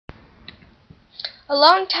A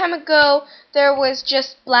long time ago there was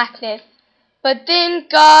just blackness, but then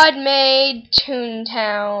God made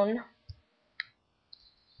Toontown.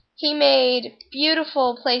 He made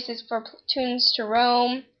beautiful places for toons to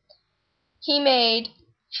roam. He made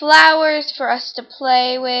flowers for us to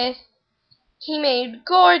play with. He made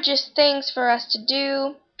gorgeous things for us to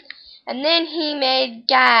do. And then he made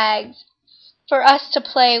gags for us to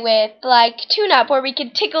play with, like tune-up, where we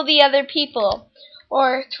could tickle the other people,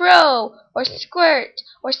 or throw, or squirt,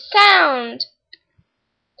 or sound,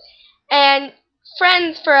 and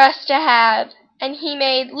friends for us to have. And he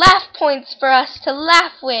made laugh points for us to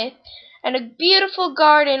laugh with, and a beautiful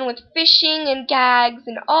garden with fishing and gags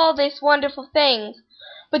and all these wonderful things.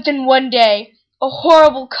 But then one day, a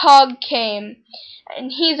horrible cog came,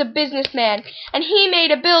 and he's a businessman, and he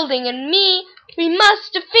made a building, and we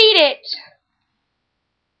must defeat it.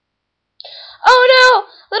 Oh no!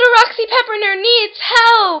 Little Roxy Pepperner needs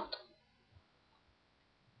help!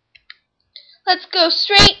 Let's go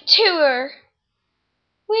straight to her.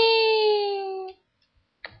 Whee!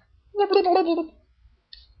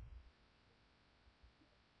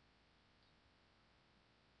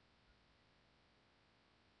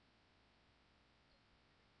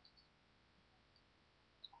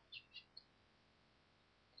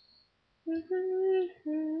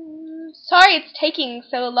 Sorry it's taking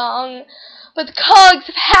so long, but the cogs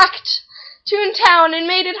have hacked Toontown and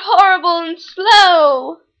made it horrible and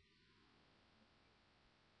slow.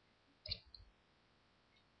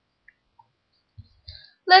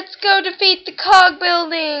 Let's go defeat the cog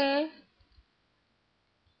building.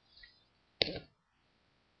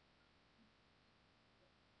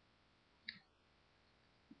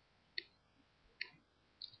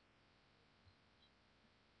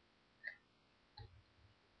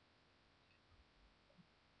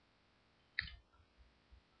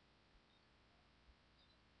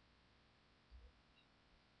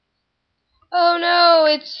 Oh no,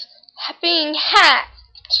 it's being hacked.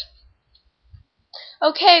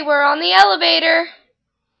 Okay, we're on the elevator.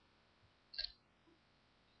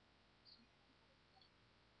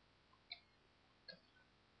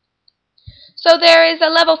 So there is a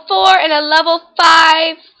level 4 and a level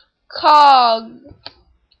 5 cog.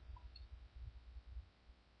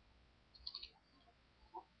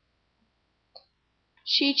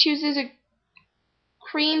 She chooses a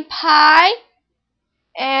cream pie,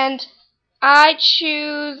 and I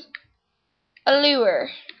choose a lure.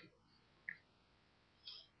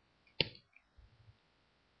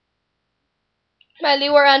 My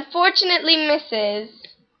lure unfortunately misses,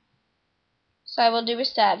 so I will do a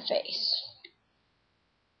sad face.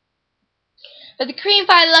 But the cream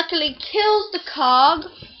pie luckily kills the cog.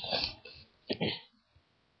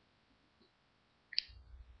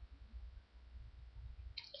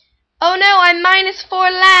 Oh no, I'm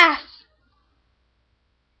 -4 laugh.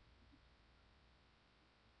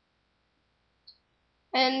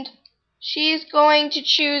 And she's going to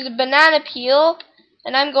choose a banana peel,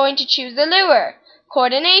 and I'm going to choose a lure.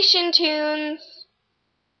 Coordination tunes.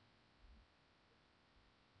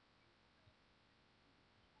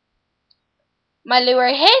 My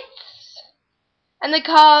lure hits, and the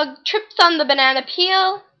cog trips on the banana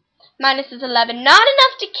peel. -11, not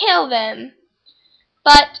enough to kill them,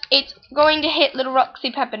 but it's going to hit little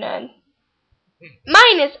Roxy Peppernun.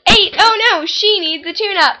 -8, oh no, she needs a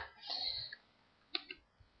tune-up.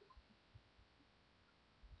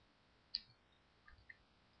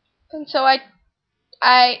 And so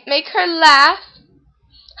I make her laugh,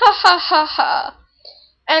 ha ha ha ha,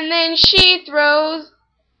 and then she throws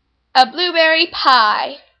a blueberry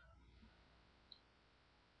pie.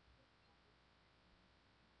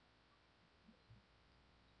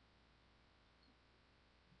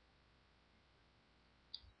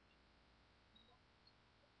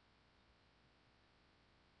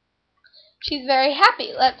 She's very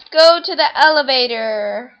happy. Let's go to the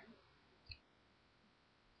elevator.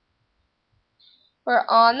 We're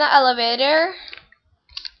on the elevator.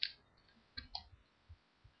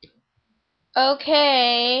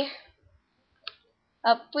 Okay.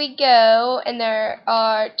 Up we go, and there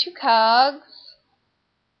are 2 cogs.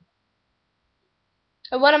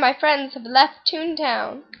 And one of my friends have left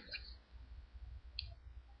Toontown.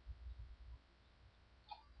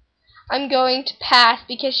 I'm going to pass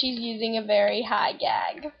because she's using a very high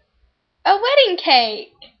gag. A wedding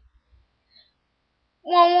cake!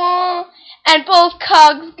 Wah wah! And both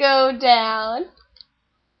cogs go down.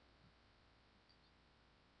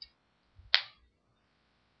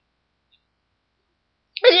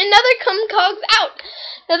 And another cog's out.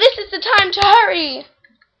 Now this is the time to hurry.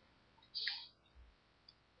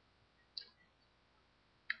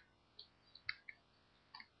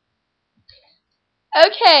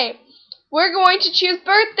 Okay, we're going to choose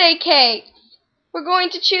birthday cake. We're going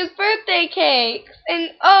to choose birthday cakes.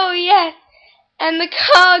 And oh yes, and the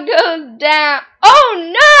car goes down. Oh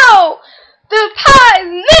no! The pie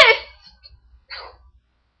missed!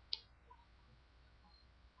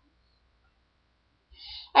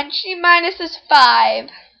 And she minuses 5.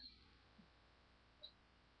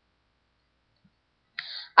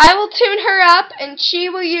 I will tune her up, and she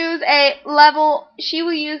will use a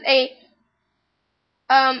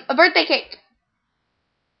birthday cake.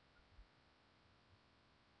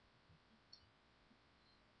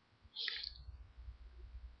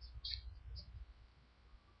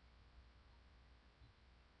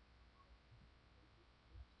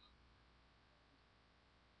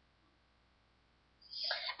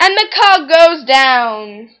 And the car goes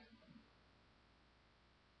down.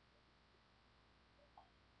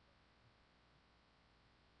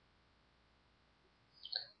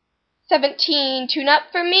 "17 tune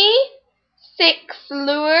up for me, 6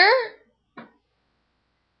 lure,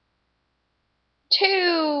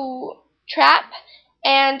 2 trap,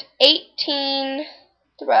 and 18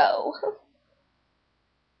 throw."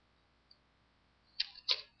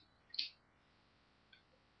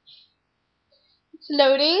 It's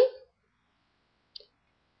loading.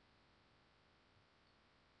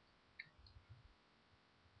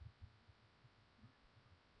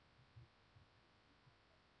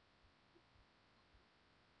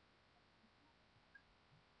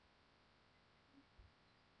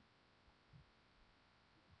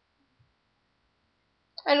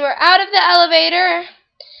 And we're out of the elevator,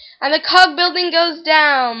 and the cog building goes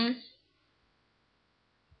down.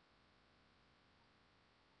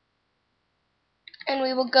 And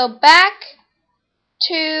we will go back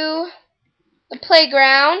to the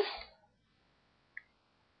playground.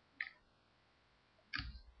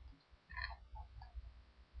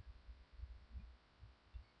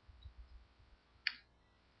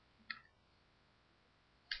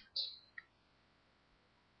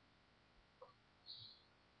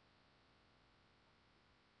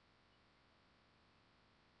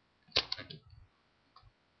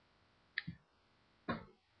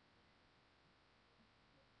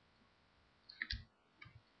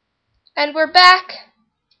 And we're back,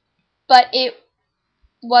 but it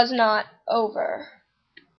was not over.